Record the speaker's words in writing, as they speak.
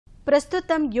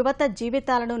ప్రస్తుతం యువత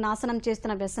జీవితాలను నాశనం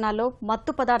చేస్తున్న వ్యసనాల్లో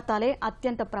మత్తు పదార్థాలే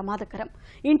అత్యంత ప్రమాదకరం.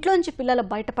 ఇంట్లోంచి పిల్లలు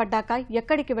బయటపడ్డాక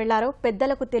ఎక్కడికి వెళ్లారో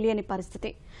పెద్దలకు తెలియని పరిస్థితి.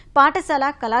 పాఠశాల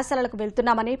కళాశాలలకు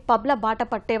వెళ్తున్నామని పబ్ల బాట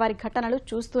పట్టేవారి ఘటనలు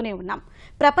చూస్తూనే ఉన్నాం.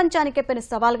 ప్రపంచానికే పెను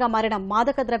సవాల్గా మారిన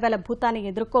మాదక ద్రవ్యాల భూతాన్ని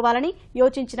ఎదుర్కోవాలని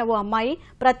యోచించిన ఓ అమ్మాయి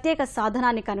ప్రత్యేక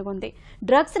సాధనాన్ని కనుగొంది.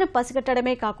 డ్రగ్స్ ను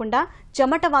పసిగట్టడమే కాకుండా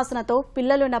చెమట వాసనతో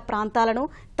పిల్లలున్న ప్రాంతాలను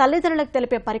తల్లిదండ్రులకు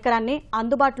తెలిపే పరికరాన్ని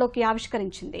అందుబాటులోకి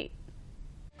ఆవిష్కరించింది.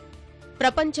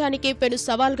 ప్రపంచానికే పెను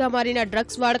సవాల్గా మారిన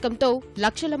డ్రగ్స్ వాడకంతో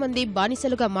లక్షల మంది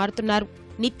బానిసలుగా మారుతున్నారు.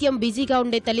 నిత్యం బిజీగా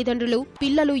ఉండే తల్లిదండ్రులు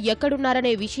పిల్లలు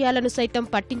ఎక్కడున్నారనే విషయాలను సైతం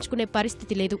పట్టించుకునే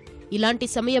పరిస్థితి లేదు. ఇలాంటి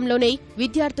సమయంలోనే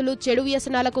విద్యార్థులు చెడు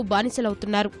వ్యసనాలకు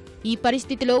బానిసలవుతున్నారు. ఈ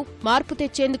పరిస్థితిలో మార్పు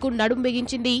తెచ్చేందుకు నడుం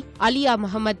బిగించింది అలియా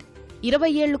మహమ్మద్.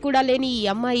 20 ఏళ్లు కూడా లేని ఈ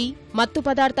అమ్మాయి మత్తు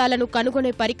పదార్థాలను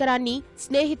కనుగొనే పరికరాన్ని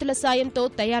స్నేహితుల సాయంతో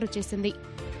తయారు చేసింది.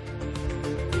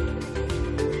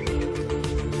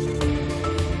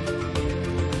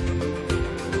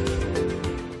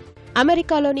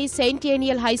 అమెరికాలోని సెయింట్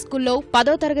ఏనియల్ హైస్కూల్లో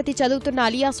 10వ తరగతి చదువుతున్న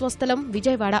అలియా స్వస్థలం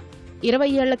విజయవాడ.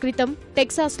 20 ఏళ్ల క్రితం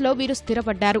టెక్సాస్లో వీరు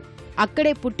స్థిరపడ్డారు.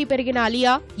 అక్కడే పుట్టి పెరిగిన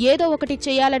అలియా ఏదో ఒకటి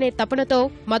చేయాలనే తపనతో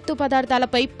మత్తు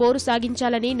పదార్థాలపై పోరు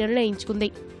సాగించాలని నిర్ణయించుకుంది.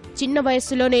 చిన్న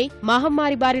వయస్సులోనే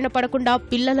మహమ్మారి బారిన పడకుండా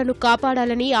పిల్లలను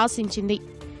కాపాడాలని ఆశించింది.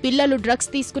 పిల్లలు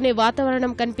డ్రగ్స్ తీసుకునే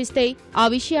వాతావరణం కనిపిస్తే ఆ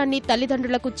విషయాన్ని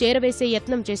తల్లిదండ్రులకు చేరవేసే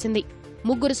యత్నం చేసింది.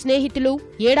 3 స్నేహితులు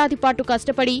ఏడాది పాటు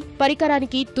కష్టపడి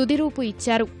పరికరానికి తుదిరూపు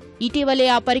ఇచ్చారు. ఇటీవలే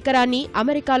ఆ పరికరాన్ని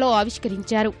అమెరికాలో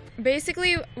ఆవిష్కరించారు.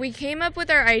 Basically, we came up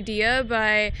with our idea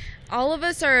by all of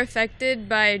us are affected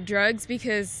by drugs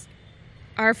because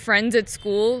our friends at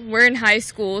school, we're in high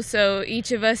school, so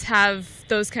each of us have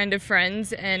those kind of friends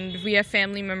and we have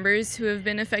family members who have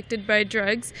been affected by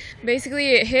drugs. Basically,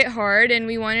 it hit hard and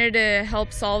we wanted to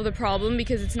help solve the problem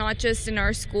because it's not just in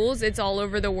our schools, it's all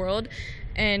over the world.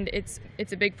 And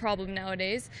it's a big problem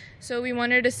nowadays. So we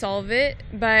wanted to solve it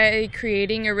by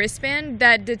creating a wristband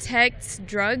that detects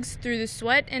drugs through the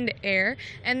sweat and the air,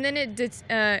 and then it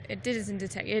doesn't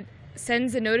detect. It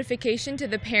sends a notification to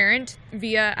the parent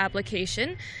via application,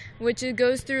 which it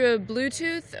goes through a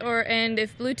Bluetooth, and if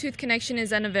Bluetooth connection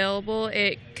is unavailable,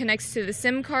 it connects to the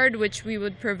SIM card, which we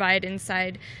would provide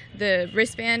inside the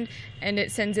wristband, and it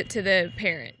sends it to the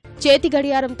parent. చేతి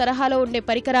గడియారం తరహాలో ఉండే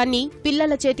పరికరాన్ని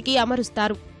పిల్లల చేతికి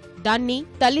అమరుస్తారు. దాన్ని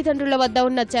తల్లిదండ్రుల వద్ద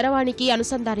ఉన్న చరవాణికి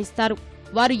అనుసంధానిస్తారు.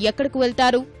 వారు ఎక్కడికి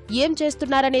వెళ్తారు, ఏం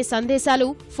చేస్తున్నారనే సందేశాలు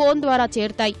ఫోన్ ద్వారా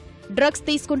చేరుతాయి. డ్రగ్స్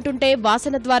తీసుకుంటుంటే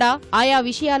వాసన ద్వారా ఆయా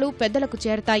విషయాలు పెద్దలకు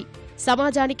చేరతాయి.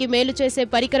 సమాజానికి మేలు చేసే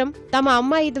పరికరం తమ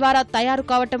అమ్మాయి ద్వారా తయారు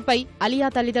కావటంపై అలియా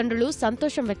తల్లిదండ్రులు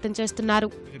సంతోషం వ్యక్తం చేస్తున్నారు.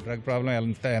 డ్రగ్ ప్రాబ్లం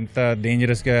ఎంత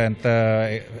డేంజరస్ గా ఎంత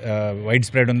వైడ్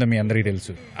స్ప్రెడ్ ఉందో మీ అందరికీ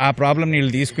తెలుసు. ఆ ప్రాబ్లం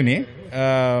వీళ్ళు తీసుకుని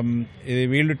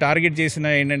వీళ్ళు టార్గెట్ చేసిన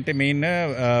ఏంటంటే మెయిన్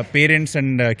పేరెంట్స్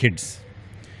అండ్ కిడ్స్.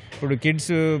 ఇప్పుడు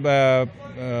కిడ్స్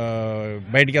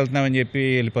బయటికి వెళ్తున్నామని చెప్పి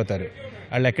వెళ్ళిపోతారు.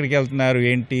 వాళ్ళు ఎక్కడికి వెళ్తున్నారు,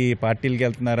 ఏంటి, పార్టీలకి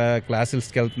వెళ్తున్నారా,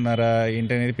 క్లాసెస్కి వెళ్తున్నారా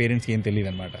ఏంటి అనేది పేరెంట్స్కి ఏం తెలియదు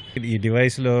అనమాట. ఈ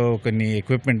డివైస్లో కొన్ని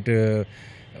ఎక్విప్మెంట్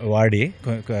వాడి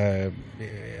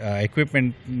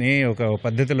ఎక్విప్మెంట్ని ఒక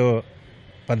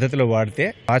పద్ధతిలో వాడితే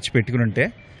వాచ్ పెట్టుకుని ఉంటే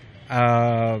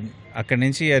అక్కడి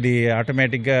నుంచి అది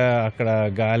ఆటోమేటిక్గా అక్కడ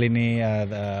గాలిని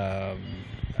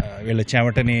వీళ్ళ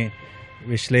చెమటని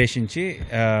విశ్లేషించి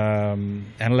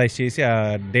అనలైజ్ చేసి ఆ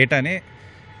డేటాని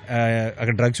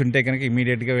అక్కడ డ్రగ్స్ ఉంటే కనుక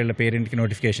ఇమీడియట్గా వీళ్ళ పేరెంట్కి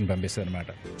నోటిఫికేషన్ పంపిస్తారు అనమాట.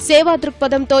 సేవా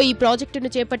దృక్పథంతో ఈ ప్రాజెక్టును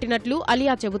చేపట్టినట్లు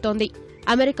అలియా చెబుతోంది.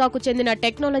 అమెరికాకు చెందిన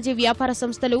టెక్నాలజీ వ్యాపార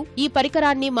సంస్థలు ఈ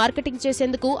పరికరాన్ని మార్కెటింగ్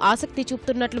చేసేందుకు ఆసక్తి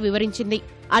చూపుతున్నట్లు వివరించింది.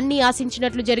 అన్ని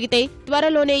ఆశించినట్లు జరిగితే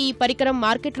త్వరలోనే ఈ పరికరం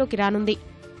మార్కెట్లోకి రానుంది.